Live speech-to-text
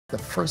The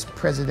first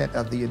president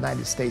of the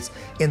United States,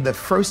 in the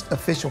first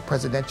official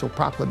presidential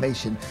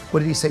proclamation,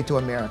 what did he say to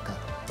America?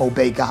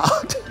 Obey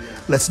God.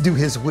 Let's do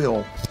his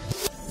will.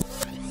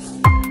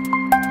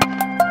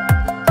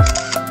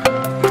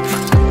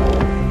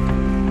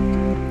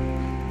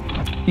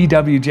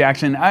 E.W.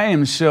 Jackson, I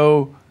am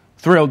so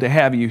thrilled to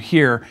have you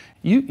here.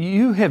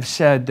 You have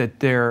said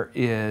that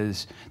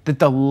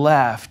the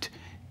left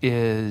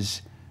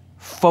is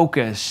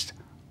focused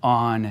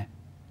on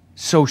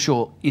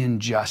social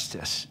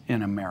injustice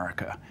in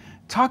America.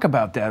 Talk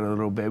about that a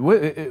little bit.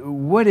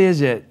 What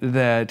is it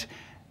that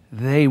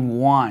they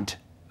want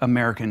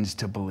Americans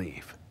to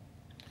believe?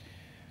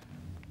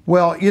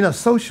 Well,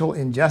 social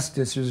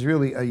injustice is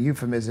really a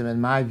euphemism, in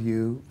my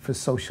view, for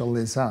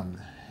socialism,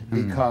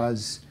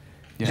 because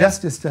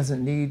justice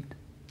doesn't need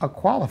a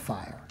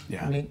qualifier.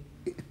 Yeah. I mean,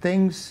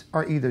 things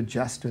are either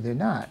just or they're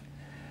not.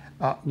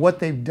 What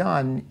they've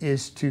done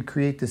is to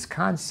create this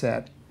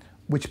concept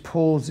which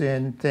pulls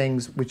in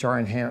things which are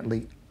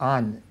inherently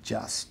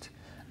unjust.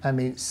 I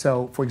mean,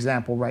 so for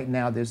example, right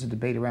now there's a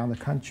debate around the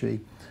country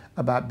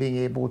about being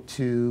able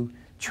to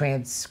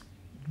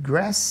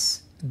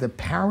transgress the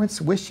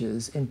parents'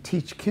 wishes and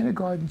teach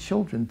kindergarten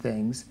children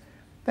things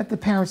that the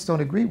parents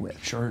don't agree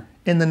with. Sure.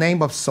 In the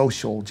name of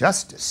social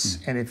justice.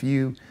 And if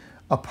you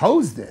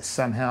oppose this,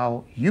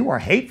 somehow you are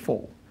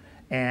hateful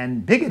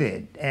and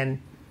bigoted.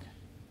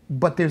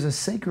 But there's a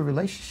sacred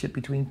relationship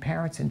between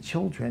parents and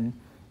children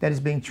that is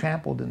being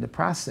trampled in the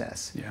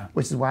process,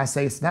 which is why I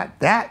say it's not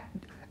that.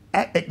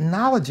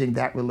 Acknowledging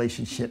that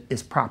relationship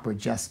is proper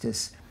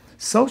justice.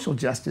 Social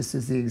justice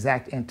is the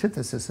exact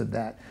antithesis of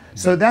that.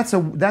 So that's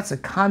a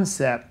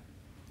concept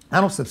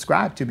I don't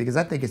subscribe to, because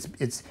I think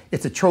it's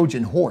a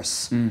Trojan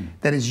horse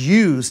that is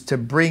used to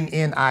bring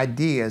in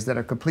ideas that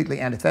are completely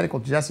antithetical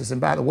to justice.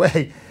 And by the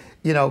way,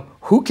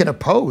 who can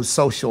oppose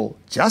social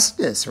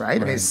justice,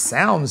 right? I mean, it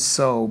sounds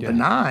so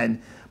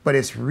benign, but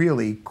it's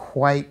really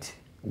quite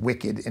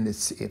wicked in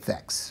its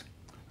effects.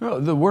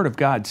 Well, the Word of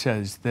God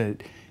says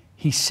that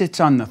He sits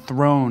on the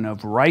throne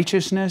of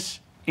righteousness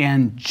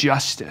and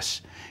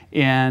justice.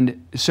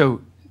 And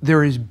so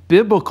there is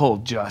biblical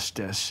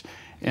justice.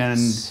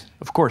 And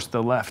of course,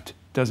 the left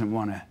doesn't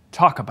want to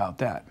talk about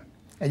that.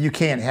 And you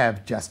can't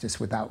have justice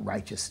without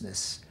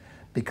righteousness,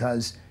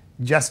 because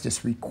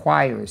justice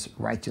requires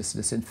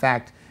righteousness. In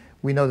fact,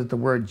 we know that the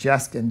word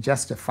just and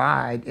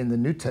justified in the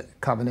New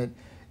Covenant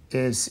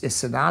is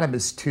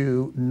synonymous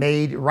to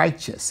made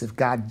righteous. If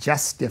God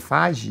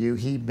justifies you,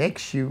 He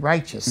makes you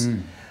righteous.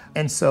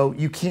 And so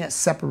you can't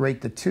separate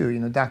the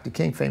two. Dr.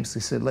 King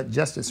famously said, let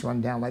justice run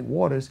down like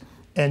waters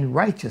and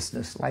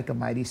righteousness like a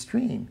mighty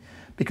stream.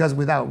 Because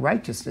without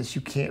righteousness,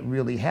 you can't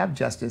really have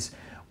justice.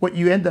 What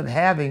you end up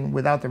having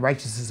without the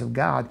righteousness of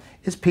God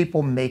is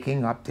people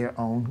making up their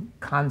own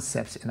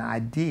concepts and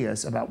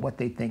ideas about what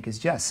they think is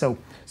just. So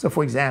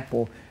for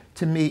example,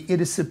 to me,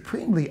 it is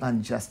supremely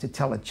unjust to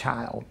tell a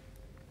child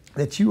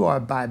that you are,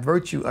 by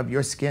virtue of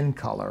your skin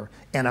color,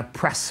 an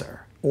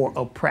oppressor or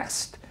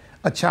oppressed.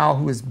 A child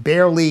who is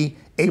barely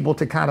able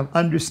to kind of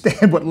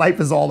understand what life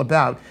is all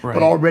about,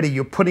 but already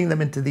you're putting them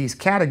into these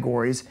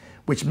categories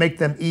which make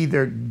them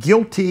either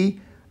guilty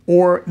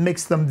or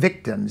makes them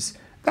victims.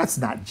 That's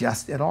not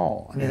just at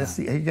all. I mean, it's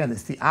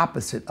the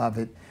opposite of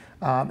it.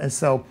 And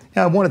so,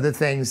 one of the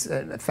things,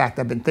 in fact,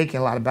 I've been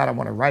thinking a lot about, I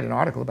want to write an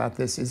article about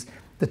this, is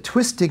the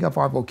twisting of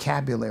our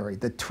vocabulary,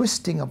 the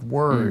twisting of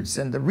words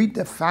and the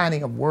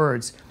redefining of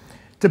words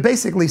to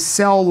basically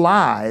sell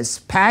lies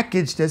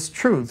packaged as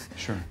truth.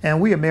 Sure. And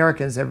we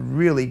Americans have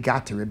really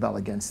got to rebel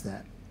against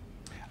that.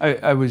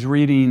 I was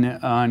reading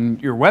on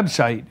your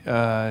website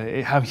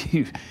how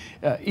you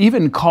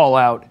even call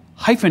out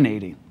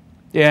hyphenating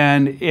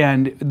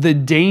and the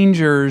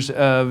dangers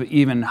of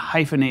even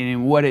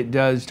hyphenating, what it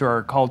does to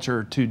our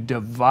culture to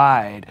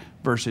divide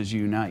versus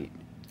unite.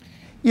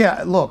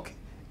 Yeah, look,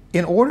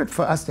 in order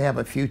for us to have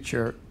a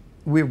future,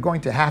 we're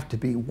going to have to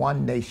be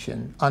one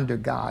nation under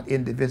God,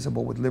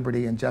 indivisible, with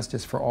liberty and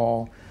justice for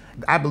all.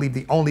 I believe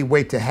the only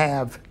way to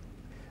have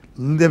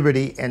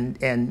liberty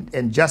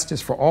and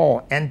justice for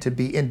all and to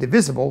be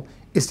indivisible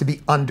is to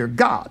be under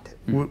God.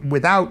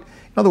 Without,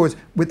 in other words,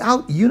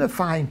 without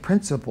unifying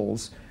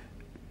principles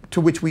to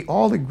which we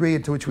all agree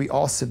and to which we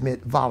all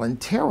submit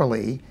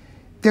voluntarily,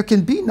 there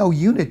can be no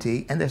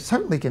unity, and there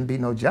certainly can be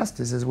no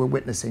justice, as we're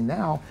witnessing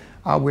now.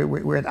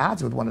 We're at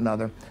odds with one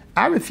another.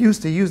 I refuse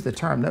to use the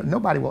term,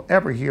 nobody will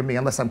ever hear me,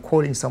 unless I'm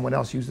quoting someone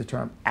else, use the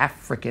term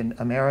African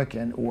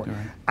American or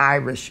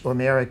Irish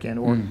American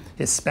or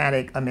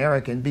Hispanic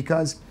American,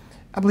 because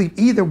I believe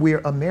either we're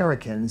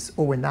Americans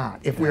or we're not.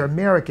 If we're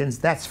Americans,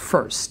 that's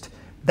first.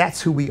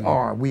 That's who we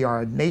are. We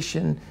are a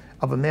nation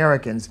of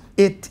Americans.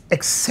 It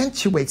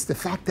accentuates the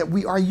fact that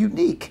we are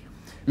unique,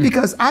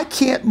 because I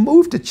can't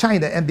move to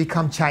China and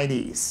become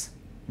Chinese.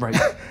 Right.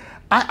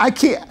 I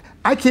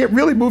can't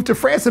really move to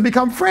France and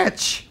become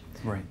French.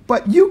 Right.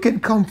 But you can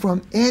come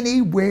from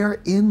anywhere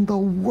in the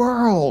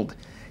world.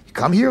 You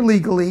come here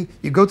legally,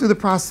 you go through the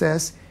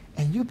process,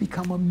 and you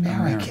become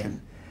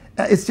American.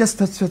 It's just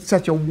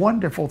such a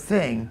wonderful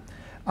thing.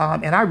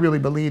 And I really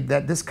believe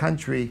that this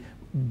country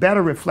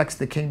better reflects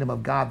the kingdom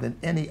of God than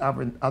any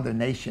other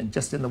nation,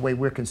 just in the way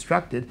we're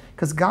constructed,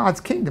 because God's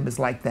kingdom is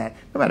like that.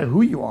 No matter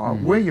who you are,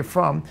 where you're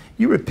from,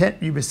 you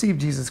repent, you receive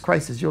Jesus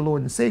Christ as your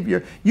Lord and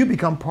Savior, you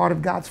become part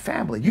of God's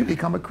family. You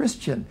become a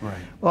Christian. Right.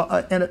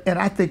 Well, and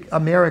I think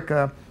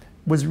America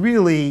was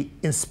really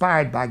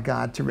inspired by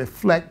God to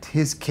reflect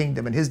his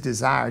kingdom and his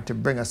desire to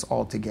bring us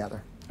all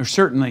together. There's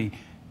certainly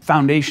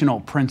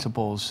foundational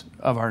principles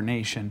of our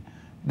nation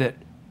that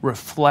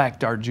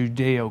reflect our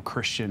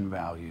Judeo-Christian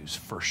values,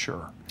 for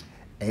sure.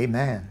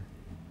 Amen.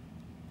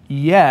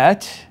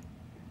 Yet,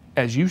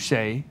 as you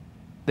say,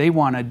 they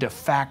want a de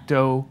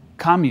facto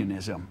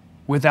communism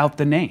without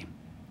the name.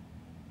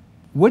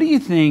 What do you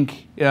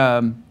think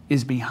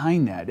is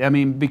behind that? I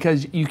mean,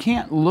 because you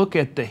can't look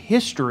at the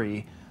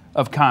history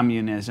of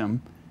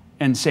communism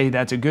and say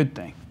that's a good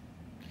thing.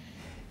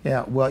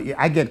 Yeah, well,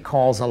 I get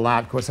calls a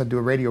lot. Of course, I do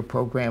a radio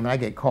program, and I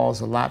get calls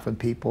a lot from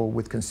people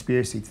with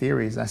conspiracy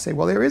theories. And I say,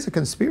 well, there is a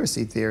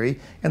conspiracy theory,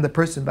 and the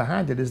person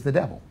behind it is the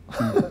devil.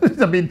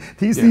 I mean,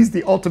 he's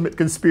the ultimate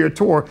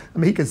conspirator. I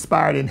mean, he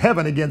conspired in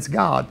heaven against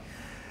God.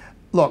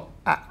 Look,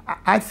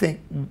 I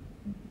think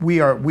we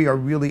are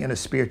really in a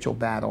spiritual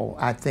battle.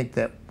 I think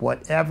that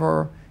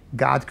whatever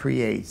God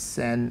creates,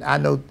 and I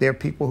know there are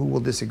people who will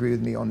disagree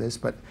with me on this,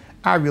 but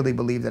I really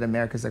believe that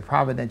America is a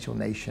providential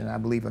nation. I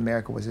believe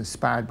America was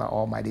inspired by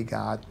Almighty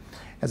God.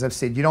 As I've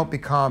said, you don't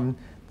become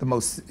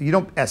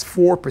as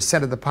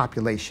 4% of the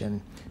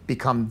population,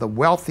 become the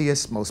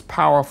wealthiest, most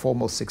powerful,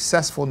 most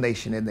successful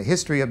nation in the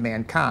history of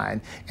mankind,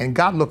 and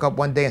God look up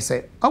one day and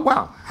say, oh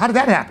wow, how did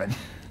that happen?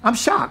 I'm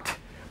shocked.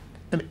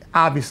 I mean,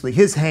 obviously,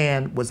 his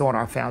hand was on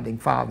our founding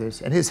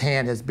fathers, and his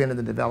hand has been in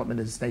the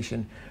development of this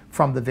nation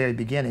from the very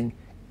beginning,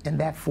 and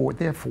therefore,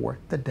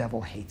 the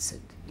devil hates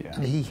it. Yeah. I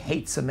mean, he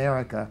hates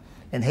America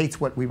and hates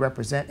what we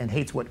represent and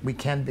hates what we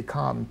can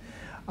become.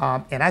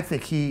 And I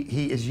think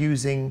he is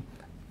using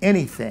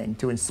anything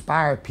to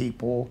inspire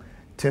people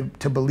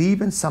to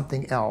believe in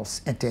something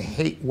else and to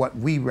hate what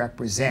we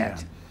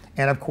represent. Yeah.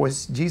 And of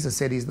course, Jesus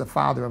said he's the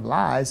father of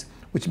lies,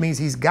 which means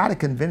he's got to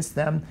convince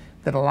them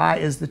that a lie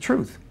is the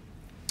truth.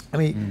 I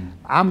mean,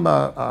 I'm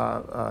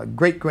a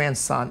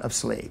great-grandson of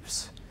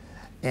slaves.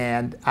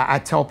 And I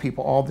tell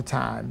people all the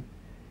time,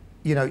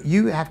 you know,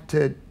 you have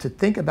to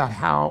think about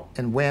how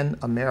and when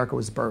America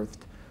was birthed.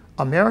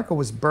 America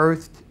was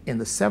birthed in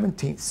the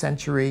 17th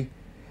century,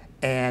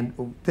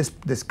 and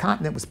this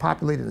continent was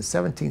populated in the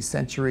 17th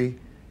century.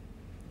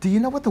 Do you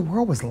know what the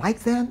world was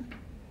like then?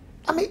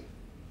 I mean,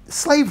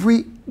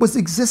 slavery was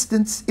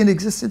in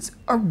existence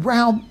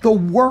around the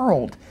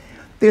world.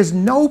 There's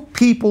no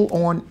people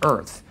on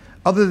earth,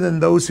 other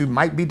than those who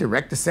might be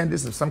direct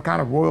descendants of some kind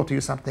of royalty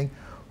or something,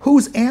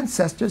 whose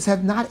ancestors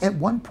have not at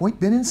one point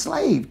been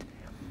enslaved.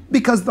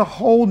 Because the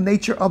whole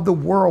nature of the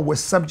world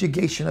was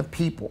subjugation of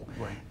people.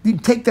 Right. You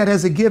take that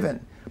as a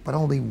given, but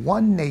only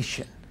one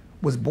nation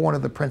was born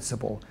of the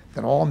principle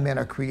that all men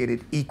are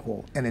created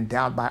equal and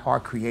endowed by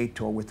our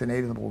Creator with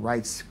inalienable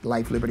rights,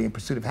 life, liberty, and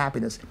pursuit of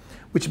happiness,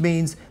 which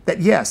means that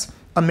yes,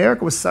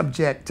 America was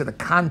subject to the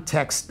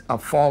context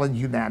of fallen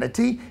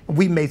humanity, and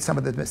we made some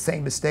of the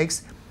same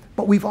mistakes,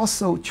 but we've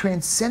also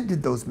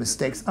transcended those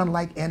mistakes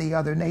unlike any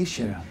other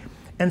nation. Yeah.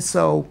 And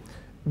so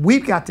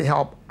we've got to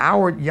help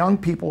our young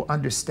people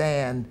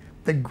understand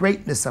the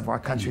greatness of our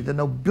country, the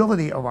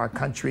nobility of our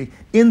country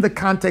in the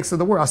context of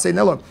the world. I say,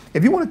 now look,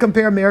 if you want to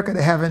compare America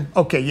to heaven,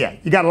 okay, yeah,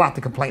 you got a lot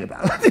to complain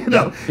about, you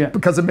know,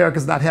 because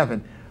America's not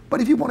heaven. But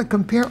if you want to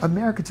compare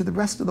America to the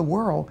rest of the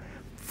world,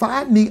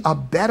 find me a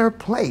better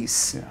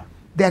place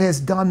that has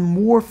done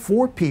more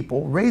for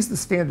people, raised the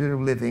standard of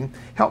living,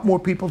 helped more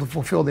people to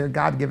fulfill their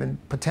God-given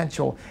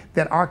potential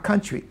than our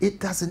country. It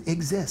doesn't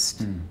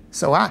exist.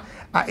 So I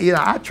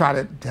try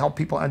to help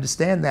people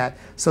understand that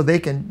so they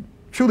can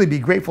truly be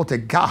grateful to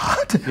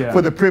God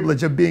for the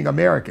privilege of being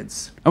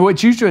Americans. And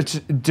what you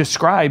just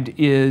described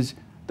is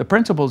the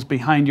principles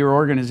behind your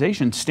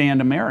organization,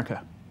 Stand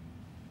America.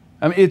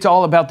 I mean, it's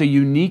all about the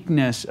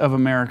uniqueness of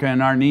America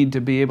and our need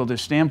to be able to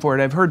stand for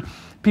it. I've heard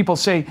people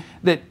say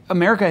that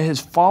America has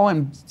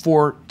fallen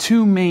for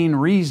two main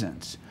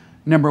reasons.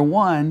 Number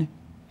one,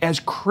 as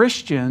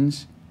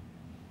Christians,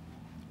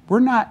 we're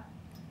not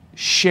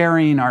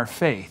sharing our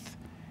faith.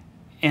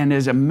 And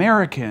as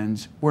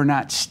Americans, we're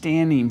not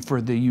standing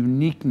for the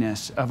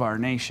uniqueness of our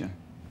nation.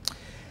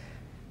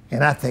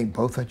 And I think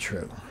both are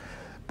true.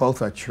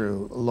 Both are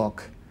true.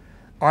 Look,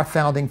 our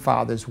founding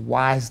fathers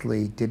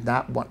wisely did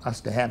not want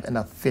us to have an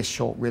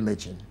official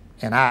religion.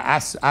 And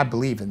I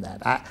believe in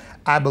that.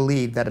 I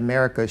believe that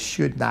America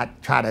should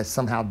not try to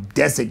somehow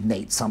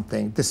designate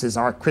something. This is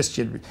our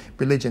Christian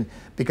religion,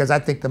 because I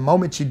think the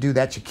moment you do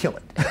that, you kill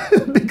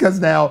it. Because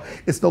now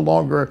it's no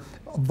longer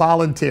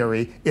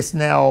voluntary. It's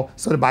now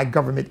sort of by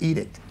government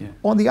edict.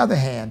 On the other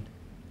hand,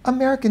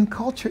 American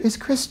culture is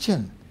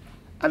Christian.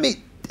 I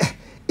mean,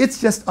 it's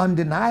just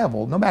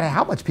undeniable, no matter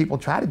how much people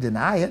try to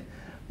deny it.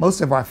 Most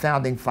of our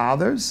founding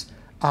fathers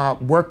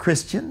were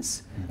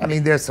Christians. I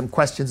mean, there's some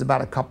questions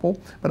about a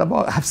couple, but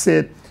I've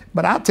said,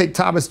 but I'll take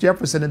Thomas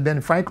Jefferson and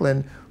Ben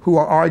Franklin, who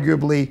are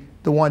arguably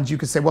the ones you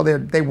could say, well,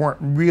 they weren't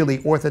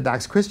really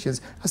Orthodox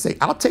Christians. I say,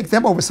 I'll take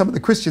them over some of the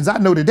Christians I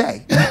know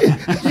today,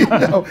 you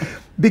know,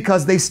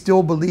 because they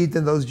still believed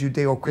in those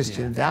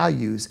Judeo-Christian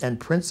values and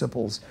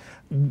principles.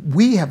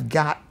 We have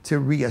got to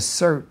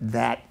reassert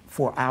that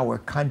for our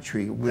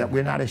country, that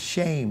we're not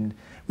ashamed.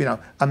 You know,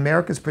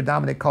 America's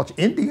predominant culture,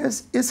 India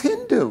is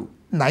Hindu.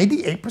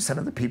 98%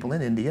 of the people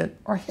in India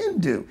are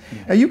Hindu.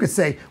 Now you could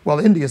say, well,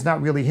 India is not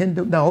really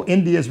Hindu. No,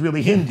 India is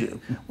really Hindu.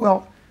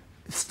 Well,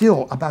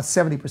 still about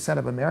 70%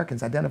 of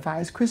Americans identify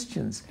as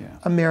Christians.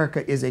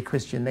 America is a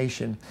Christian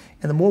nation.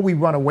 And the more we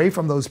run away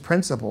from those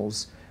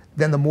principles,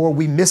 then the more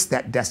we miss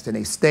that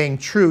destiny. Staying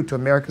true to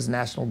America's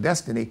national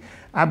destiny,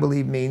 I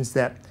believe, means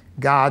that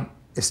God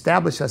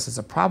established us as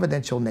a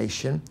providential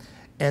nation,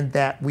 and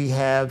that we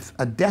have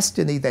a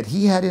destiny that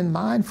He had in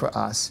mind for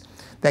us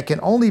that can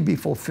only be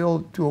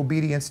fulfilled through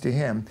obedience to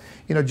Him.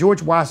 You know,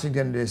 George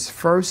Washington, in his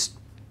first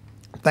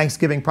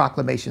Thanksgiving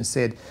proclamation,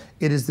 said,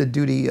 "It is the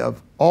duty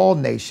of all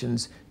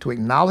nations to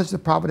acknowledge the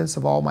providence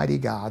of Almighty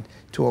God,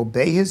 to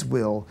obey His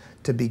will,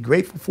 to be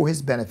grateful for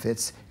His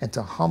benefits, and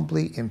to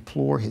humbly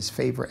implore His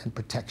favor and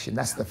protection."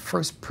 That's the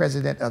first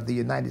president of the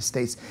United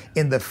States.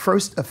 In the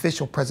first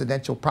official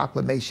presidential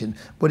proclamation,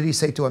 what did he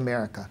say to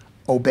America?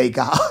 Obey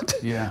God.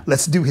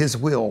 Let's do His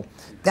will.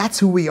 That's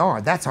who we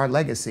are. That's our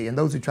legacy. And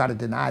those who try to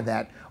deny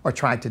that are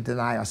trying to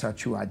deny us our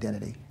true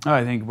identity.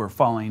 I think we're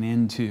falling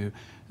into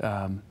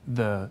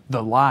the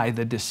lie,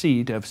 the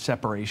deceit of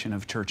separation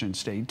of church and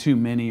state. Too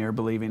many are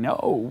believing,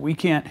 oh, we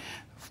can't,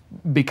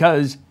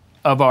 because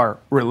of our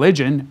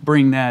religion,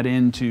 bring that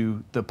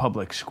into the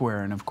public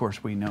square. And of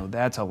course, we know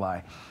that's a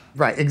lie.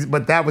 Right.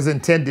 But that was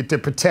intended to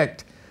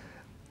protect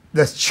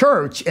the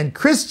church and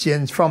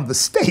Christians from the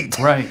state,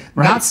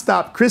 not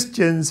stop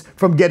Christians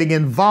from getting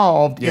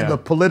involved in the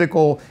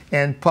political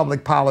and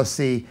public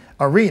policy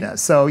arena.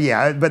 So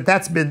yeah, but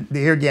that's been,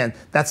 here again,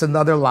 that's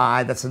another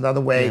lie, that's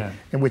another way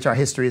in which our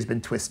history has been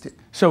twisted.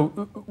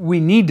 So we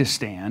need to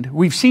stand.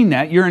 We've seen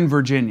that. You're in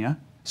Virginia.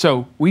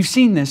 So we've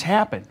seen this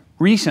happen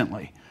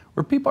recently,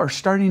 where people are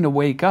starting to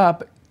wake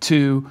up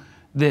to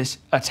this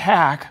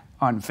attack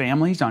on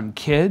families, on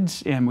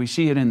kids, and we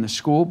see it in the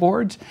school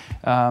boards.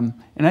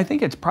 And I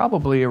think it's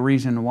probably a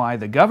reason why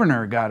the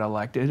governor got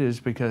elected,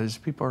 is because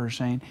people are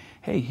saying,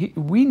 hey,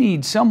 we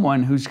need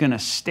someone who's going to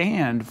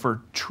stand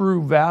for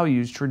true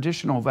values,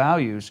 traditional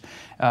values.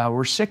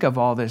 We're sick of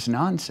all this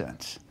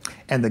nonsense.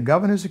 And the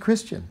governor's a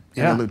Christian,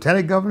 and the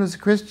lieutenant governor's a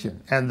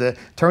Christian, and the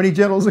attorney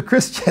general's a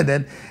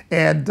Christian.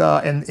 And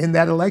in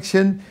that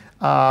election,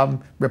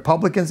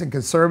 Republicans and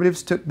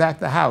conservatives took back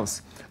the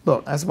House.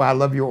 Look, that's why I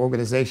love your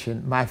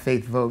organization, My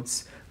Faith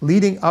Votes.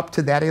 Leading up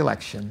to that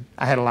election,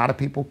 I had a lot of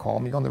people call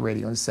me on the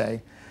radio and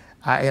say,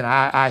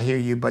 I hear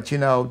you, but you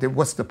know,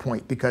 what's the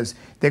point? Because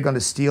they're going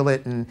to steal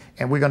it, and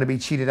we're going to be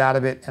cheated out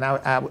of it. And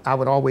I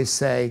would always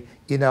say,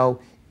 you know,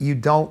 you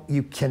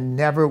can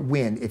never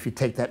win if you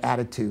take that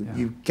attitude.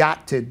 You've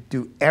got to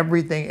do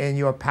everything in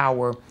your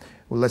power.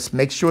 Well, let's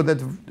make sure that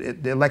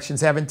the elections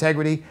have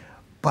integrity,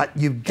 but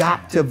you've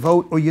got to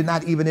vote or you're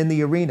not even in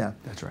the arena.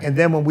 That's right. And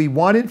then when we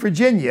won in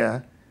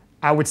Virginia,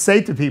 I would say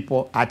to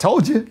people, I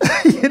told you,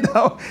 you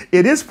know,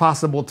 it is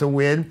possible to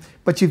win,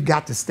 but you've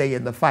got to stay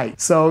in the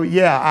fight. So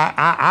yeah,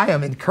 I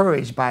am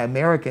encouraged by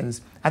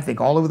Americans, I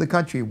think all over the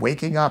country,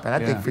 waking up, and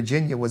I think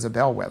Virginia was a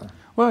bellwether.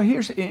 Well,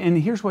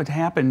 here's what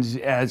happens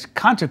as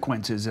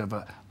consequences of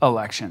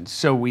elections.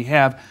 So we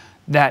have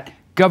that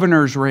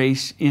governor's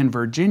race in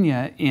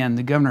Virginia, and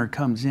the governor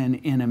comes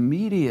in and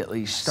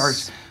immediately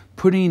starts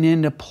putting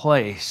into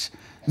place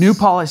new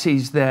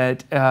policies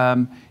that,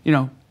 you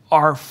know,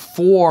 are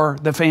for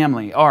the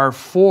family, are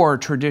for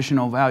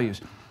traditional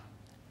values.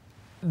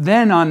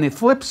 Then on the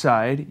flip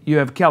side, you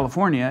have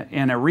California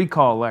and a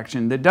recall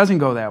election that doesn't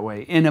go that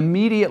way. And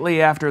immediately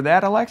after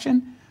that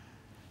election,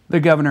 the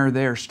governor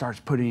there starts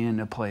putting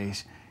into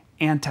place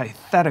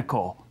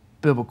antithetical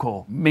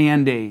biblical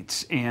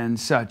mandates and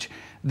such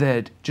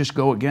that just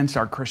go against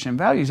our Christian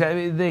values. I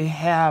mean, they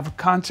have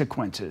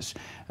consequences.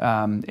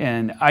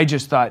 And I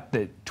just thought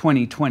that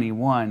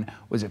 2021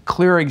 was a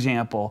clear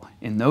example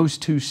in those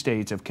two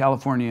states of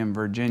California and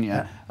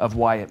Virginia of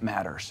why it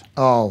matters.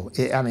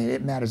 I mean,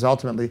 it matters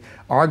ultimately.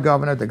 Our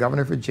governor, the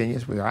governor of Virginia,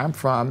 is where I'm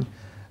from,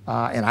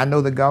 and I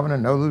know the governor,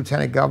 know the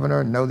lieutenant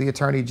governor, know the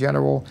attorney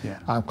general.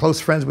 I'm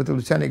close friends with the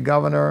lieutenant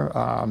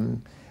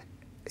governor.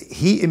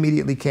 He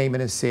immediately came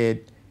in and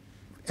said,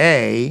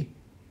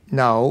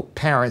 no,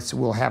 parents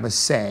will have a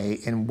say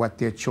in what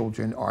their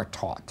children are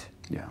taught.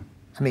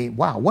 I mean,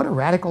 wow, what a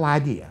radical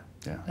idea.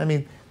 I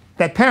mean,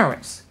 that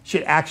parents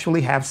should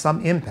actually have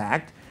some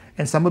impact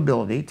and some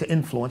ability to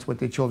influence what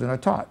their children are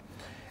taught.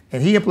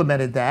 And he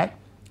implemented that.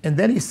 And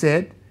then he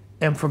said,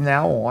 and from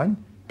now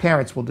on,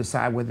 parents will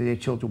decide whether their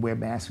children wear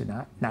masks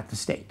or not the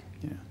state.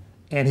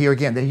 And here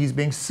again, that he's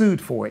being sued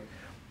for it.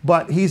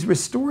 But he's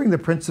restoring the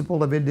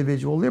principle of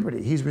individual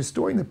liberty. He's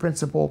restoring the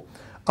principle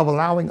of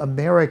allowing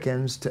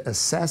Americans to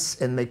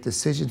assess and make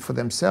decisions for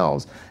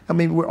themselves. I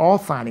mean, we're all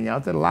finding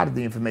out that a lot of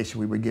the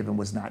information we were given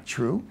was not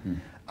true.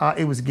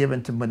 It was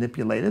given to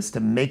manipulate us, to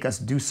make us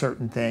do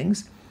certain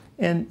things.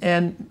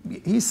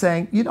 And he's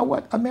saying, you know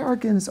what,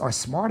 Americans are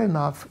smart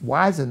enough,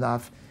 wise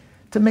enough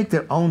to make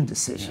their own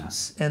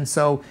decisions.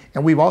 Yeah.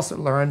 And we've also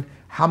learned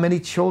how many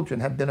children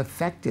have been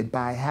affected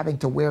by having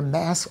to wear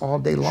masks all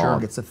day long.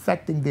 Sure. It's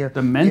affecting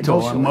the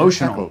mental,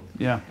 emotional.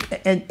 Yeah.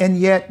 And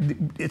yet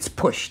it's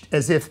pushed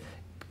as if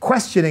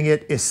questioning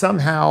it is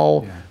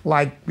somehow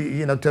like,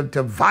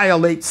 to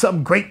violate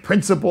some great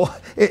principle.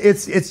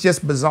 It's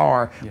just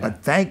bizarre. Yeah.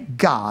 But thank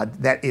God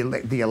that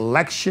the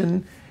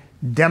election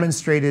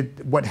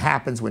demonstrated what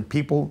happens when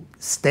people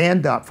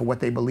stand up for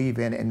what they believe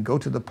in and go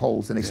to the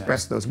polls and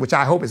express those, which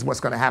I hope is what's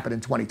going to happen in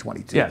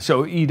 2022. Yeah,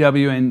 so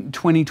EW, in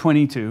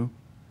 2022,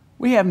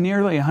 we have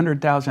nearly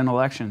 100,000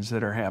 elections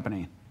that are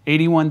happening.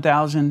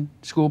 81,000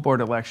 school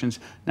board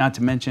elections, not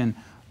to mention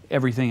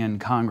everything in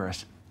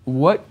Congress.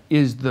 What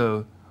is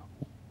the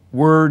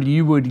word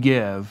you would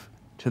give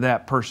to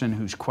that person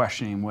who's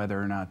questioning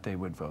whether or not they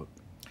would vote?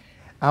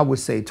 I would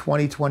say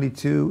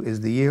 2022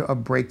 is the year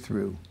of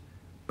breakthrough.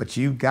 But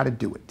you've got to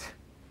do it.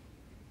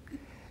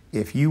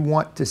 If you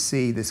want to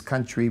see this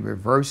country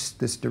reverse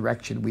this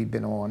direction we've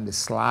been on, to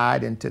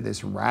slide into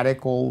this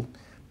radical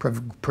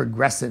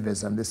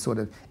progressivism, this sort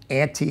of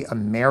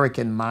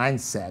anti-American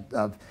mindset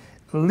of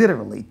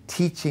literally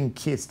teaching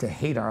kids to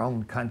hate our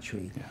own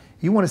country,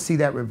 you want to see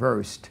that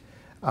reversed,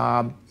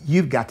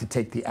 you've got to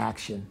take the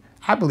action.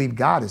 I believe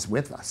God is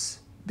with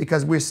us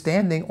because we're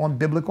standing on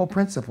biblical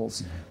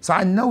principles. So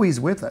I know He's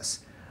with us.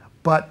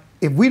 But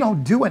if we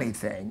don't do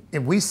anything,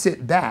 if we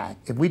sit back,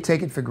 if we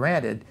take it for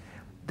granted,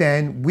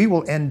 then we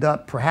will end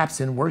up perhaps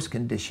in worse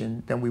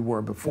condition than we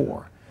were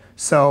before.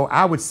 So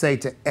I would say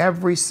to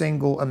every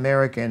single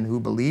American who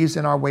believes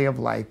in our way of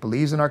life,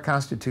 believes in our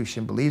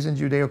Constitution, believes in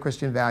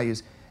Judeo-Christian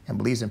values, and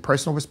believes in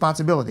personal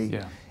responsibility,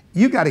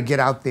 you got to get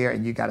out there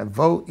and you got to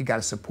vote. You got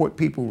to support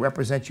people who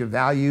represent your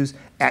values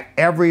at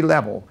every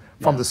level.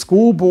 From the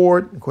school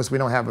board, of course we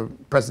don't have a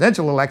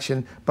presidential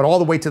election, but all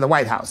the way to the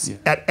White House.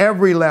 At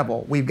every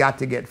level, we've got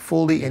to get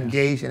fully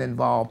engaged and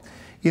involved.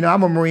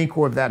 I'm a Marine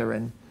Corps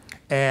veteran,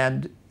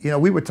 and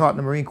we were taught in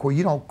the Marine Corps,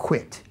 you don't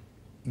quit.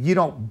 You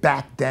don't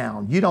back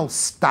down. You don't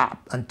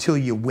stop until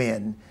you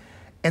win.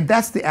 And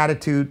that's the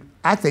attitude,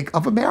 I think,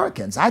 of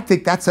Americans. I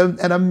think that's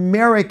an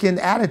American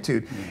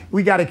attitude.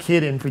 We got a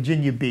kid in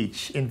Virginia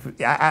Beach.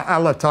 I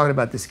love talking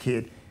about this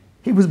kid.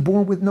 He was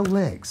born with no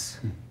legs.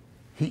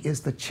 He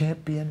is the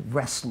champion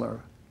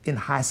wrestler in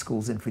high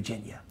schools in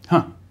Virginia.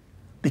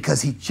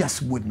 Because he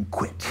just wouldn't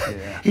quit.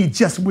 He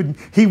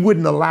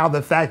wouldn't allow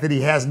the fact that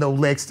he has no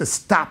legs to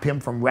stop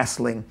him from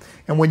wrestling.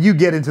 And when you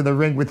get into the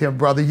ring with him,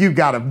 brother, you've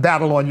got a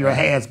battle on your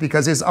hands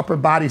because his upper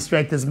body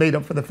strength is made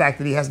up for the fact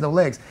that he has no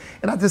legs.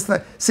 And I just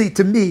thought, see,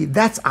 to me,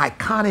 that's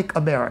iconic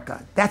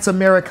America. That's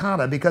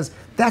Americana because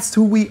that's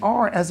who we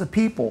are as a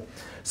people.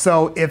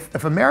 So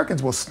if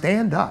Americans will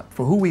stand up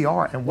for who we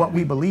are and what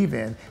we believe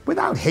in,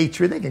 without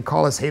hatred, they can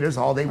call us haters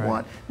all they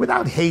want,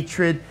 without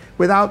hatred,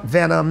 without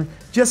venom,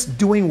 just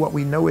doing what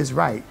we know is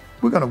right,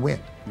 we're going to win.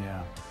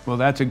 Yeah, well,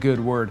 that's a good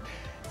word.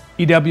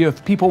 EW,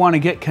 if people want to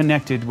get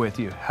connected with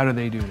you, how do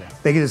they do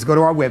that? They can just go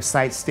to our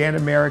website,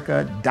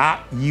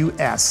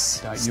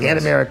 standamerica.us.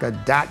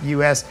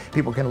 Standamerica.us.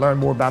 People can learn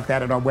more about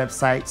that at our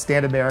website,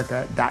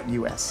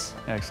 standamerica.us.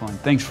 Excellent.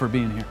 Thanks for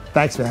being here.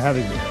 Thanks for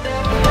having me.